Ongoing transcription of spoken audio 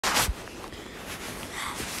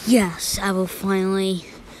Yes, I will finally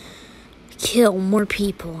kill more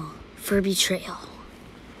people for betrayal.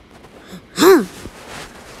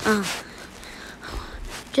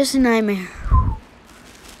 Just a nightmare.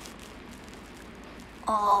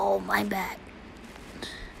 Oh, my back.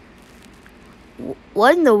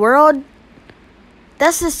 What in the world?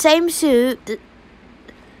 That's the same suit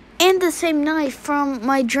and the same knife from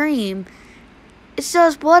my dream. It still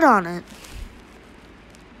has blood on it.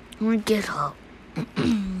 I'm gonna get up.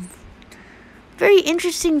 Very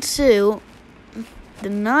interesting suit. The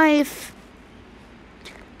knife.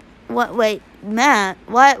 What? Wait, Matt.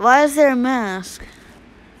 Why is there a mask?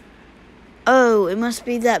 Oh, it must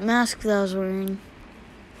be that mask that I was wearing.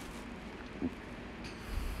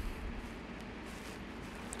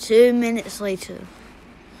 2 minutes later.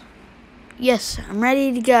 Yes, I'm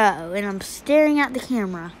ready to go, and I'm staring at the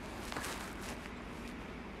camera.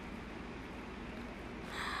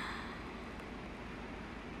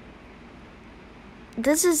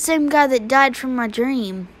 This is the same guy that died from my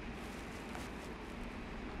dream.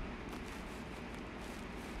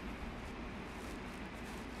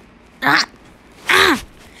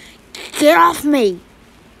 Get off me!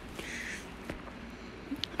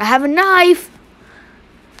 I have a knife!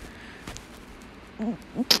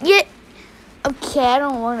 Get... Okay, I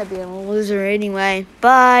don't want to be a loser anyway.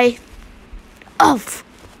 Bye. Oh.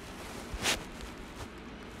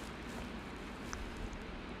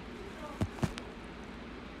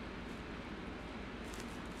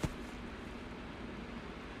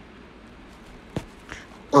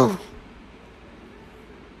 Oh.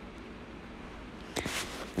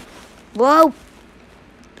 Whoa.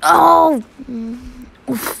 Oh.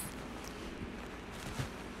 Oof.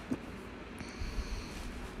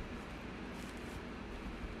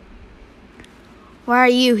 Why are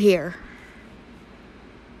you here?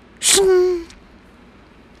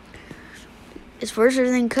 It's worse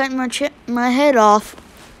than cutting my head off.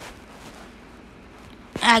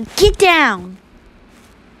 Get down!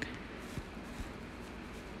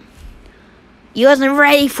 You wasn't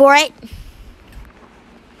ready for it.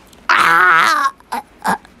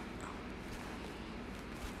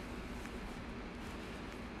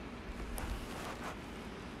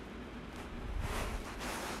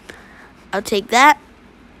 I'll take that.